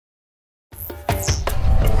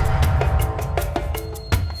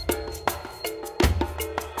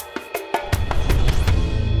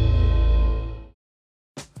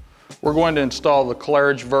We're going to install the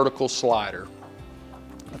Claridge vertical slider.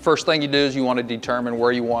 The first thing you do is you want to determine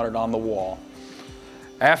where you want it on the wall.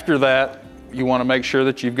 After that, you want to make sure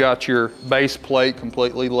that you've got your base plate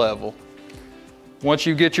completely level. Once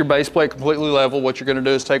you get your base plate completely level, what you're going to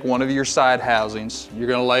do is take one of your side housings. You're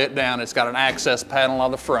going to lay it down. It's got an access panel on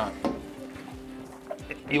the front.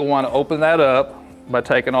 You'll want to open that up by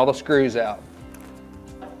taking all the screws out.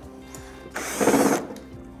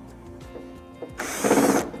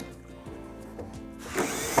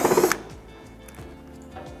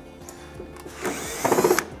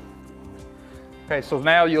 Okay, so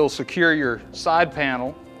now you'll secure your side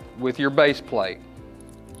panel with your base plate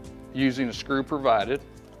using a screw provided.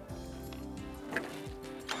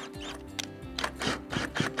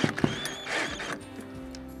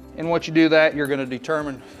 And once you do that, you're going to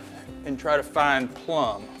determine and try to find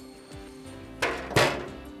plumb.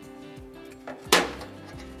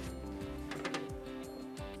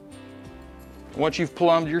 Once you've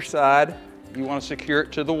plumbed your side, you want to secure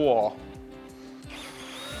it to the wall.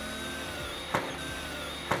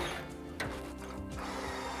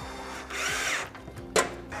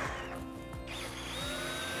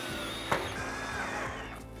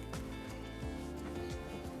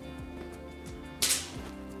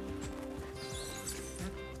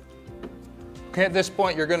 Okay, at this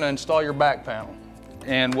point, you're going to install your back panel.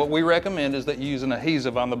 And what we recommend is that you use an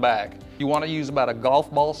adhesive on the back. You want to use about a golf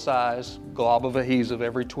ball size glob of adhesive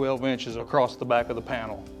every 12 inches across the back of the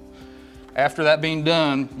panel. After that being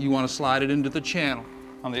done, you want to slide it into the channel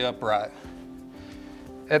on the upright.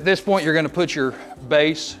 At this point, you're going to put your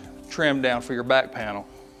base trim down for your back panel.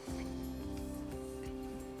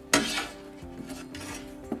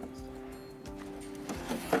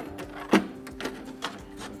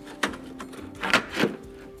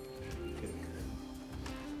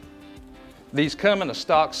 These come in a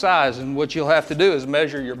stock size, and what you'll have to do is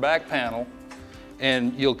measure your back panel,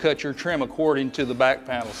 and you'll cut your trim according to the back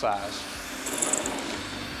panel size.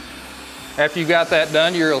 After you got that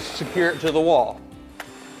done, you'll secure it to the wall.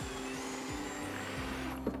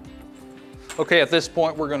 Okay, at this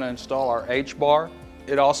point, we're going to install our H-bar.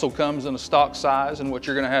 It also comes in a stock size, and what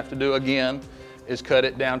you're going to have to do again is cut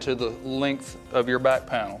it down to the length of your back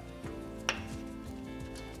panel,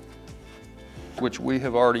 which we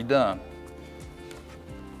have already done.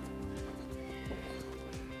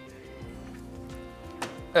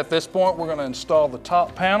 At this point, we're going to install the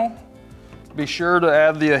top panel. Be sure to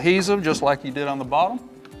add the adhesive just like you did on the bottom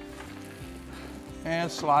and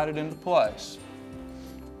slide it into place.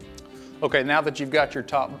 Okay, now that you've got your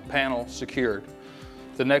top panel secured,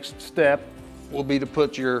 the next step will be to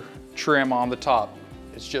put your trim on the top.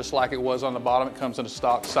 It's just like it was on the bottom. It comes in a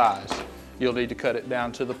stock size. You'll need to cut it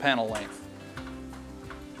down to the panel length.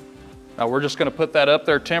 Now we're just going to put that up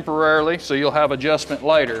there temporarily so you'll have adjustment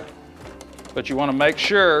later. But you want to make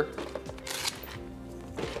sure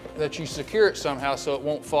that you secure it somehow so it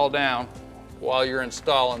won't fall down while you're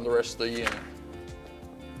installing the rest of the unit.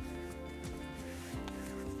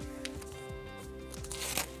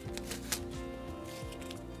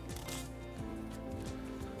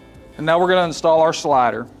 And now we're going to install our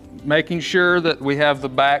slider, making sure that we have the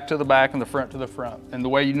back to the back and the front to the front. And the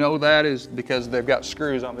way you know that is because they've got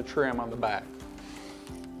screws on the trim on the back.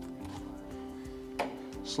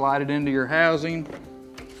 Slide it into your housing,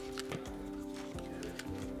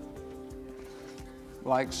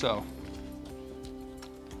 like so.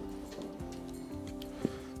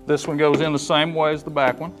 This one goes in the same way as the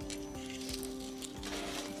back one.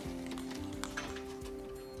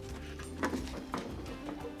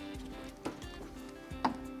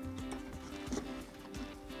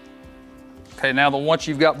 Okay, now once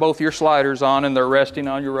you've got both your sliders on and they're resting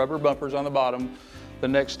on your rubber bumpers on the bottom, the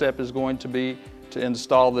next step is going to be to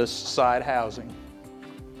install this side housing.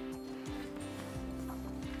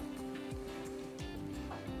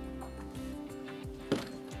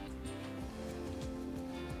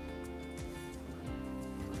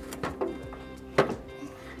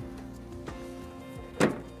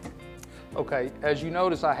 Okay, as you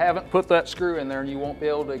notice, I haven't put that screw in there, and you won't be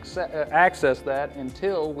able to access that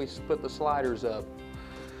until we put the sliders up.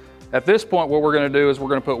 At this point, what we're going to do is we're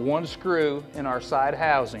going to put one screw in our side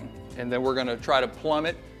housing, and then we're going to try to plumb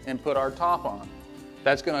it and put our top on.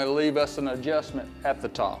 That's going to leave us an adjustment at the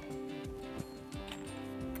top.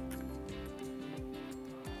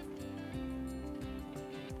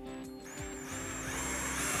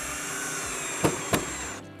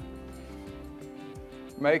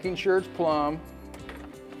 Making sure it's plumb,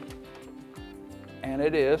 and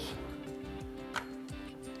it is.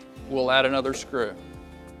 We'll add another screw.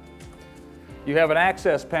 You have an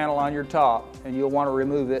access panel on your top, and you'll want to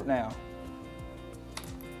remove it now.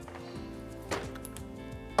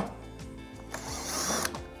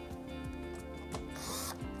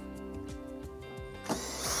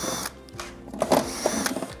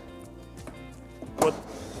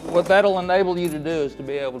 What that'll enable you to do is to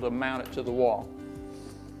be able to mount it to the wall.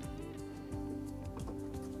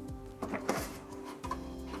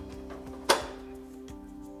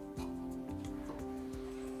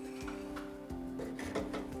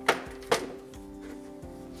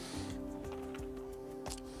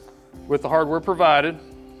 With the hardware provided,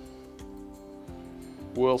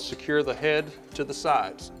 we'll secure the head to the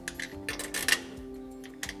sides.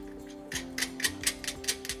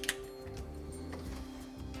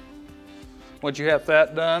 Once you have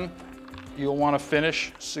that done, you'll want to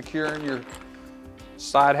finish securing your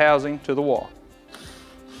side housing to the wall.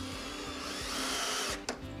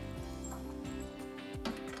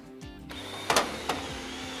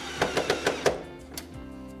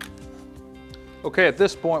 Okay, at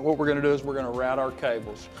this point, what we're going to do is we're going to route our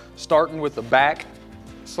cables, starting with the back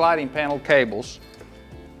sliding panel cables.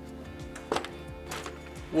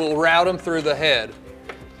 We'll route them through the head.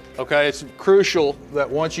 Okay, it's crucial that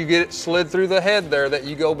once you get it slid through the head there, that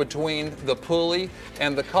you go between the pulley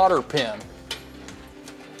and the cotter pin,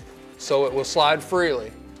 so it will slide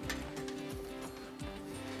freely.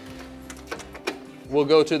 We'll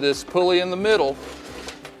go to this pulley in the middle,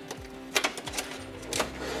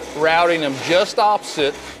 routing them just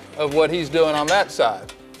opposite of what he's doing on that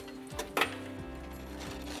side.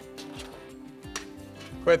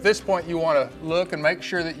 But at this point, you want to look and make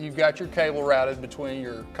sure that you've got your cable routed between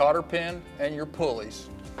your cotter pin and your pulleys.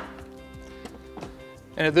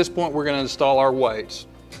 And at this point, we're going to install our weights.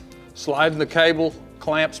 Sliding the cable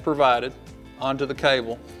clamps provided onto the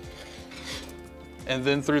cable and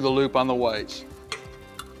then through the loop on the weights.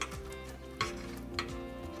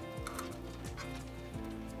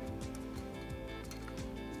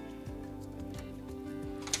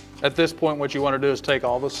 At this point, what you want to do is take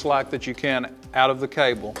all the slack that you can out of the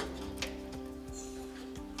cable.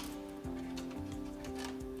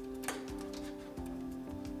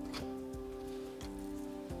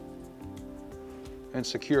 And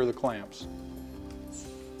secure the clamps.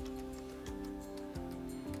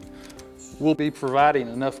 We'll be providing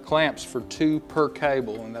enough clamps for 2 per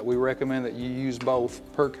cable, and that we recommend that you use both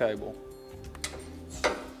per cable.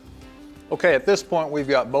 Okay, at this point, we've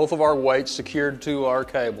got both of our weights secured to our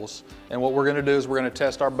cables. And what we're going to do is we're going to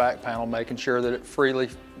test our back panel, making sure that it freely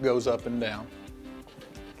goes up and down.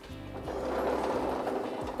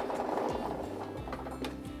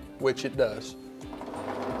 Which it does.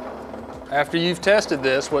 After you've tested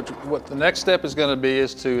this, what the next step is going to be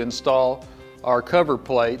is to install our cover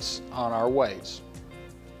plates on our weights.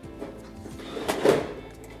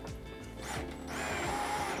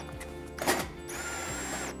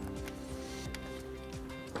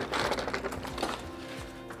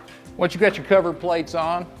 Once you've got your cover plates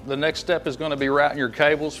on, the next step is going to be routing your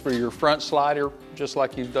cables for your front slider, just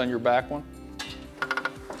like you've done your back one.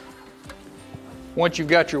 Once you've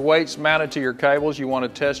got your weights mounted to your cables, you want to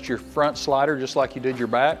test your front slider just like you did your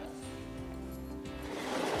back.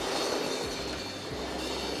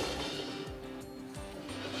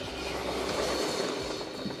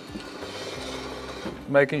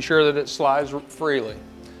 Making sure that it slides freely.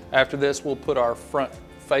 After this, we'll put our front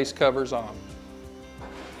face covers on.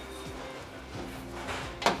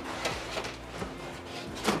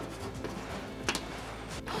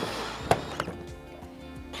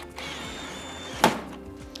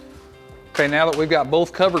 Okay, now that we've got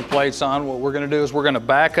both cover plates on, what we're going to do is we're going to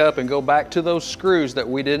back up and go back to those screws that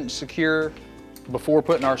we didn't secure before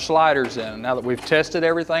putting our sliders in. Now that we've tested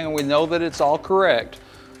everything and we know that it's all correct,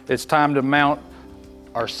 it's time to mount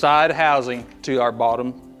our side housing to our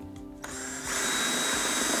bottom.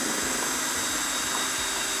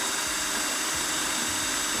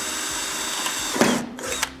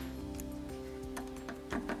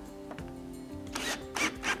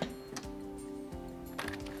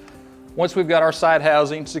 Once we've got our side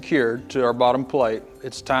housing secured to our bottom plate,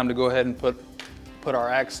 it's time to go ahead and put our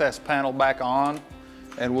access panel back on,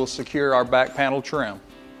 and we'll secure our back panel trim.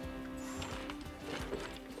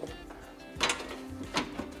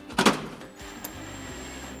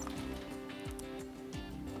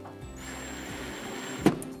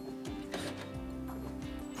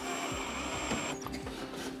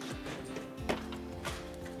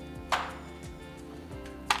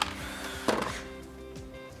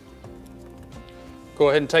 Go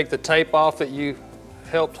ahead and take the tape off that you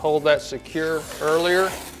helped hold that secure earlier.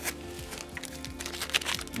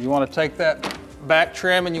 You want to take that back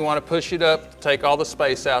trim and you want to push it up, take all the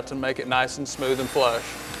space out to make it nice and smooth and flush.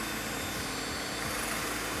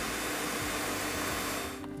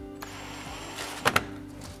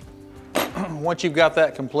 Once you've got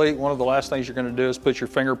that complete, one of the last things you're going to do is put your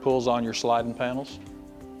finger pulls on your sliding panels.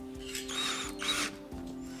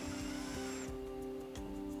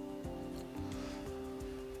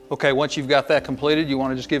 Okay, once you've got that completed, you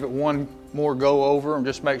want to just give it one more go over and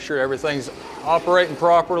just make sure everything's operating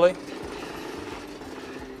properly.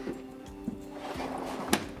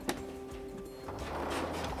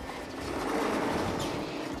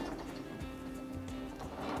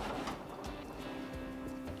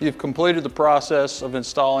 You've completed the process of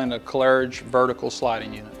installing a Claridge vertical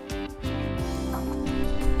sliding unit.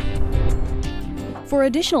 For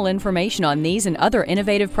additional information on these and other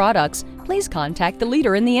innovative products, please contact the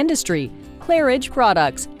leader in the industry, Claridge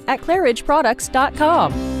Products, at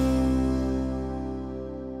claridgeproducts.com.